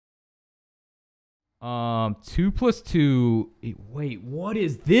2 plus 2. Wait, what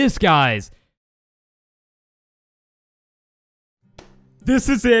is this, guys? This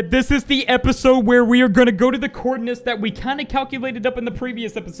is it. This is the episode where we are going to go to the coordinates that we kind of calculated up in the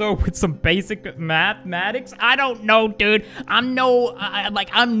previous episode with some basic mathematics. I don't know, dude. I'm not,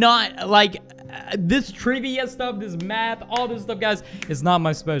 this trivia stuff, this math, all this stuff, guys, is not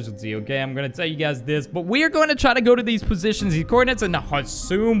my specialty, okay? I'm going to tell you guys this, but we are going to try to go to these positions, these coordinates, and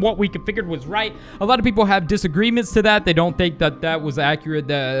assume what we figured was right. A lot of people have disagreements to that. They don't think that that was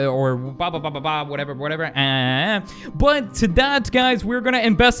accurate, or blah, blah, blah, blah, blah, whatever. But to that, guys, we're going to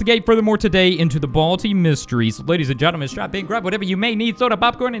investigate furthermore today into the Baldi mysteries. Ladies and gentlemen, strap in, grab whatever you may need, soda,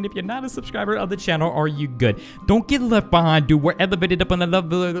 popcorn, and if you're not a subscriber of the channel, are you good? Don't get left behind, dude. We're elevated up on the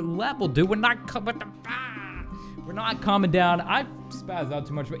level, dude. We're not calming down. I spazzed out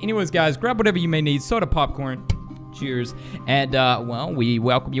too much, but anyways, guys, grab whatever you may need, soda, popcorn, cheers, and well, we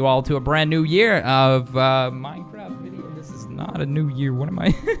welcome you all to a brand new year of Minecraft video. This is not a new year. What am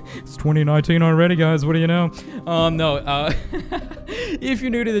I? It's 2019 already, guys. What do you know? If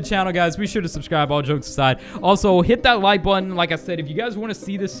you're new to the channel, guys, be sure to subscribe, all jokes aside. Also, hit that like button. Like I said, if you guys want to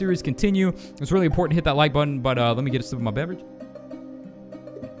see this series continue, it's really important to hit that like button, but let me get a sip of my beverage.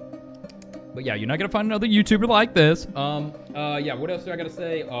 But yeah, you're not gonna find another YouTuber like this. Yeah, what else do I gotta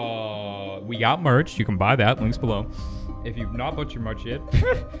say? We got merch. You can buy that. Links below. If you've not bought your merch yet.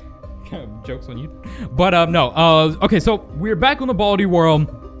 Jokes on you. But, no. Okay, so we're back on the Baldi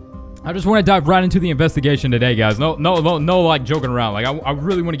world. I just want to dive right into the investigation today, guys. No, like, joking around. Like, I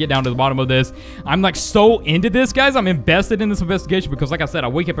really want to get down to the bottom of this. I'm, like, so into this, guys. I'm invested in this investigation because, like I said, I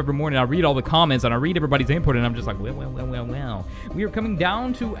wake up every morning, I read all the comments, and I read everybody's input, and I'm just like, well. We are coming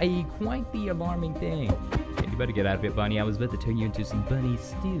down to quite the alarming thing. Okay, you better get out of it, Bunny. I was about to turn you into some bunny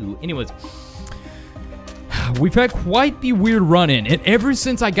stew. Anyways, we've had quite the weird run-in, and ever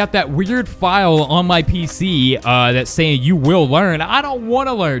since I got that weird file on my PC that's saying you will learn, I don't want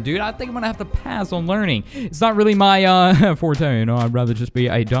to learn, dude. I think I'm gonna have to pass on learning. It's not really my forte, you know. I'd rather just be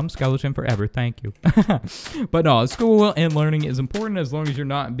a dumb skeleton forever. Thank you. But no, school and learning is important as long as you're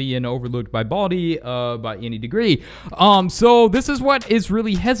not being overlooked by Baldi by any degree. So this is what is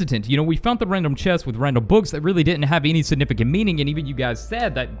really hesitant. You know, we found the random chest with random books that really didn't have any significant meaning, and even you guys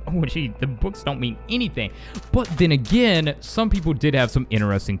said that, oh, gee, the books don't mean anything. But then again, some people did have some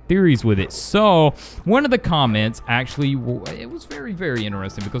interesting theories with it. So one of the comments actually, it was very, very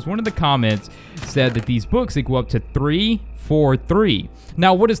interesting because one of the comments said that these books equal up to 343.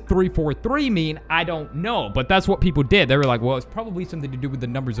 Now, what does 343 mean? I don't know, but that's what people did. They were like, well, it's probably something to do with the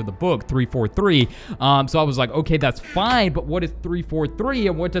numbers of the book, 343. So I was like, okay, that's fine, but what is 343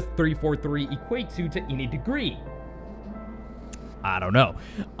 and what does 343 equate to any degree? I don't know.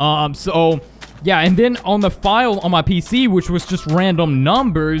 So yeah, and then on the file on my PC, which was just random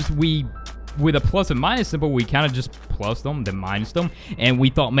numbers, with a plus and minus symbol, we kind of just plus them, then minus them, and we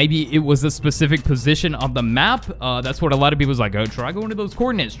thought maybe it was a specific position of the map. That's what a lot of people was like, oh, try going to those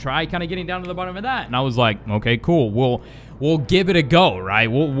coordinates, try kind of getting down to the bottom of that. And I was like, okay, cool, we'll give it a go, right?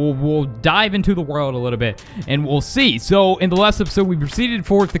 We'll dive into the world a little bit, and we'll see. So in the last episode, we proceeded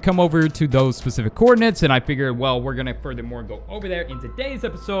forth to come over to those specific coordinates, and I figured, well, we're gonna furthermore go over there in today's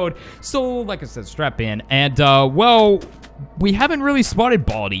episode. So, like I said, strap in, and well, we haven't really spotted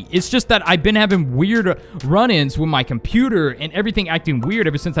Baldi. It's just that I've been having weird run-ins with my computer and everything acting weird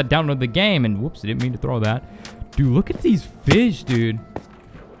ever since I downloaded the game. And whoops, I didn't mean to throw that. Dude, look at these fish, dude.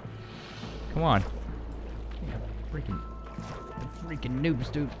 Come on. Freaking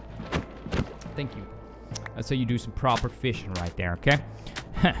noobs, dude. Thank you. That's how you do some proper fishing right there, okay?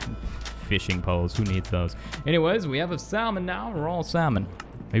 Fishing poles. Who needs those? Anyways, we have a salmon now. We're all salmon.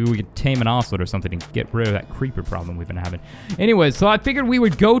 Maybe we could tame an ocelot or something and get rid of that creeper problem we've been having. Anyways, so I figured we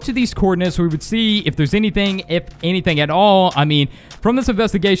would go to these coordinates. We would see if there's anything, if anything at all. I mean, from this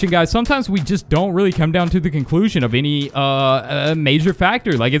investigation, guys, sometimes we just don't really come down to the conclusion of any major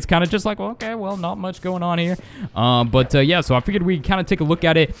factor. Like, it's kind of just like, well, okay, well, not much going on here. Yeah, so I figured we'd kind of take a look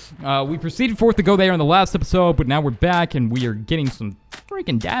at it. We proceeded forth to go there in the last episode, but now we're back and we are getting some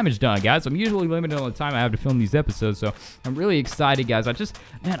freaking damage done, guys. I'm usually limited on the time I have to film these episodes, so I'm really excited, guys.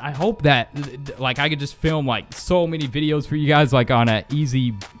 Man, I hope that, like, I could just film, like, so many videos for you guys, like, on an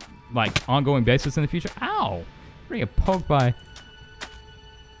easy, like, ongoing basis in the future. Ow! I'm getting poked by...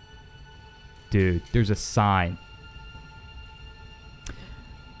 Dude, there's a sign.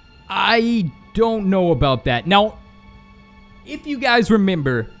 I don't know about that. Now, if you guys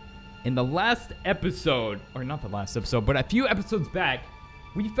remember, in the last episode, or not the last episode, but a few episodes back,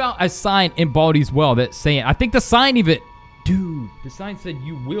 we found a sign in Baldi's well that's saying, I think the sign even... Dude, the sign said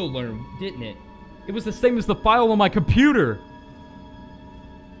you will learn, didn't it? It was the same as the file on my computer.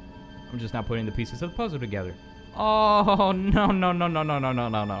 I'm just not putting the pieces of the puzzle together. Oh, no, no, no, no, no, no, no,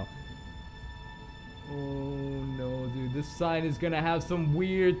 no, no. Oh, no, dude. This sign is gonna have some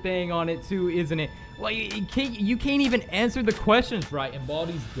weird thing on it, too, isn't it? Like, you can't even answer the questions right in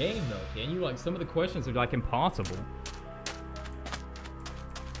Baldi's game, though, can you? Like, some of the questions are, like, impossible.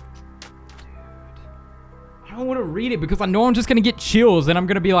 I don't want to read it because I know I'm just going to get chills and I'm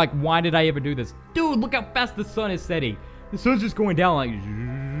going to be like, why did I ever do this? Dude, look how fast the sun is setting. The sun's just going down like...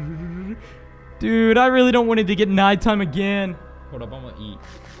 Dude, I really don't want it to get nighttime again. Hold up, I'm going to eat.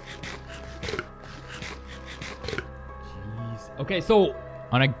 Jeez. Okay, so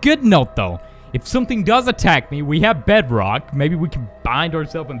on a good note, though, if something does attack me, we have bedrock. Maybe we can bind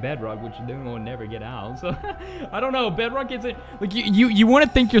ourselves in bedrock, which then we'll never get out. So, I don't know. Bedrock isn't... Like, you want to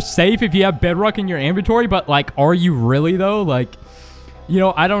think you're safe if you have bedrock in your inventory, but, like, are you really, though? Like, you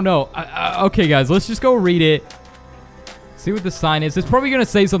know, I don't know. Okay, guys, let's just go read it. See what the sign is. It's probably going to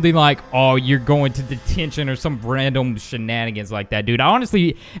say something like, oh, you're going to detention or some random shenanigans like that, dude. I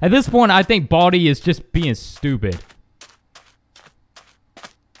honestly, at this point, I think Baldi is just being stupid.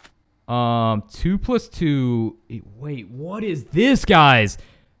 2 plus 2. Wait, what is this, guys?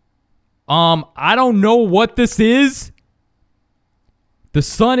 I don't know what this is. The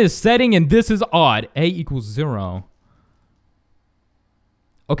sun is setting and this is odd. A equals 0.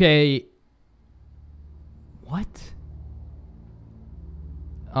 Okay. What?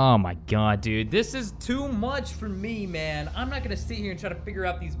 Oh my god, dude. This is too much for me, man. I'm not gonna sit here and try to figure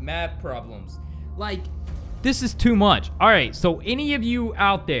out these math problems. Like, this is too much. Alright, so any of you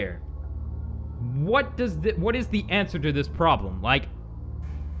out there, what is the answer to this problem? Like,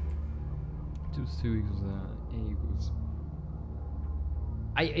 2 plus 2 equals A equals...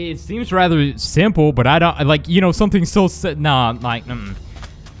 it seems rather simple, but I don't, like, you know, something so nah, like,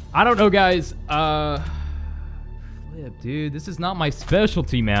 I don't know, guys. Flip, dude, this is not my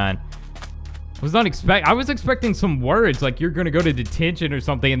specialty, man. I was expecting some words, like you're gonna go to detention or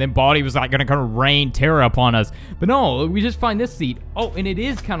something, and then Baldi was like gonna kind of rain terror upon us. But no, we just find this seat. Oh, and it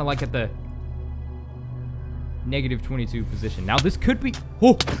is kind of like at the -22 position. Now this could be...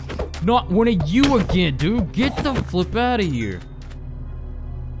 Oh, not one of you again, dude. Get the flip out of here.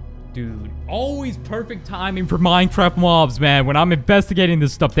 Dude, always perfect timing for Minecraft mobs, man. When I'm investigating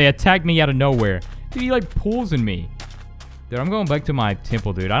this stuff, they attack me out of nowhere. Dude, he like pulls in me. Dude, I'm going back to my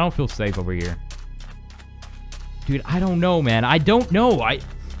temple, dude. I don't feel safe over here. Dude, I don't know, man. I don't know. I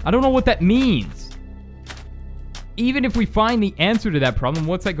don't know what that means. Even if we find the answer to that problem,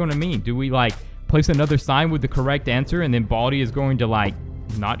 what's that going to mean? Do we, like, place another sign with the correct answer and then Baldi is going to, like,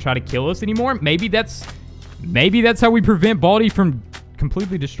 not try to kill us anymore? Maybe that's how we prevent Baldi from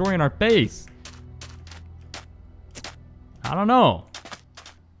completely destroying our face. I don't know.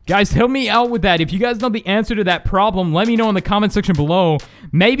 Guys, help me out with that. If you guys know the answer to that problem, let me know in the comment section below.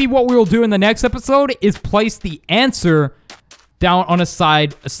 Maybe what we'll do in the next episode is place the answer down on a sign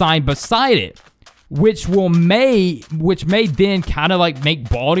beside it, which may then kind of like make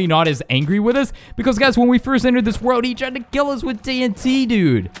Baldi not as angry with us. Because guys, when we first entered this world, he tried to kill us with TNT,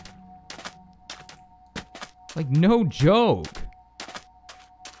 dude. Like, no joke.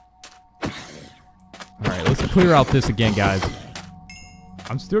 Alright, let's clear out this again, guys.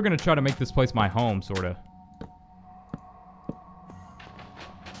 I'm still gonna try to make this place my home, sorta.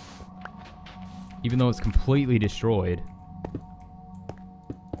 Even though it's completely destroyed.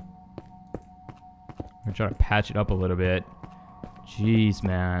 I'm gonna try to patch it up a little bit. Jeez,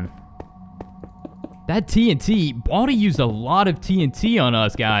 man. That TNT, Baldi used a lot of TNT on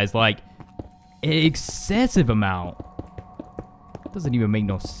us, guys. Like, an excessive amount. Doesn't even make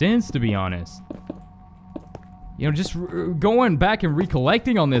no sense, to be honest. You know, just going back and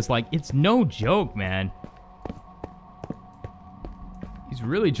recollecting on this, like, it's no joke, man. He's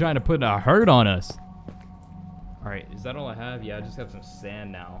really trying to put a hurt on us. Alright, is that all I have? Yeah, I just have some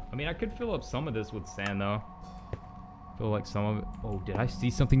sand now. I mean, I could fill up some of this with sand, though. I feel like some of it... Oh, did I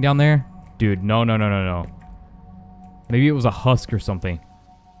see something down there? Dude, no. Maybe it was a husk or something.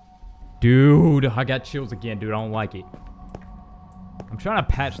 Dude, I got chills again, dude. I don't like it. I'm trying to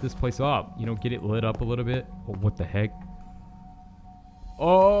patch this place up. You know, get it lit up a little bit. Oh, what the heck?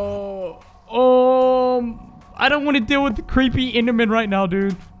 Oh, I don't want to deal with the creepy Enderman right now,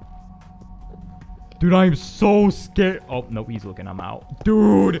 dude. Dude, I am so scared. Oh, no, he's looking. I'm out.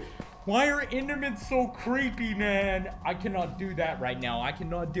 Dude, why are Endermen so creepy, man? I cannot do that right now. I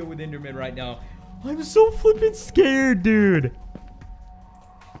cannot deal with Endermen right now. I'm so flippin' scared, dude. Is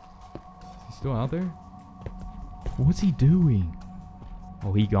he still out there? What's he doing?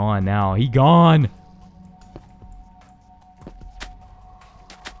 Oh, he gone now. He gone.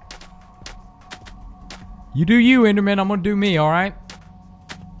 You do you, Enderman. I'm gonna do me, alright?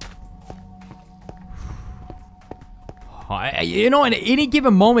 You know, in any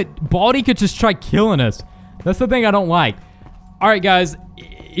given moment, Baldi could just try killing us. That's the thing I don't like. All right, guys.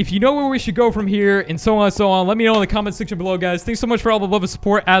 If you know where we should go from here and so on and so on, let me know in the comment section below, guys. Thanks so much for all the love and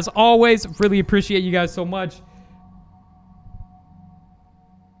support. As always, really appreciate you guys so much.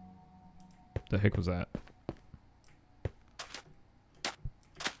 What the heck was that?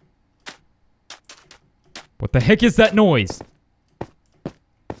 What the heck is that noise?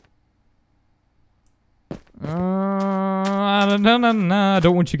 I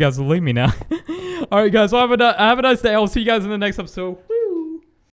don't want you guys to leave me now. All right, guys. Well, have a nice day. I'll see you guys in the next episode.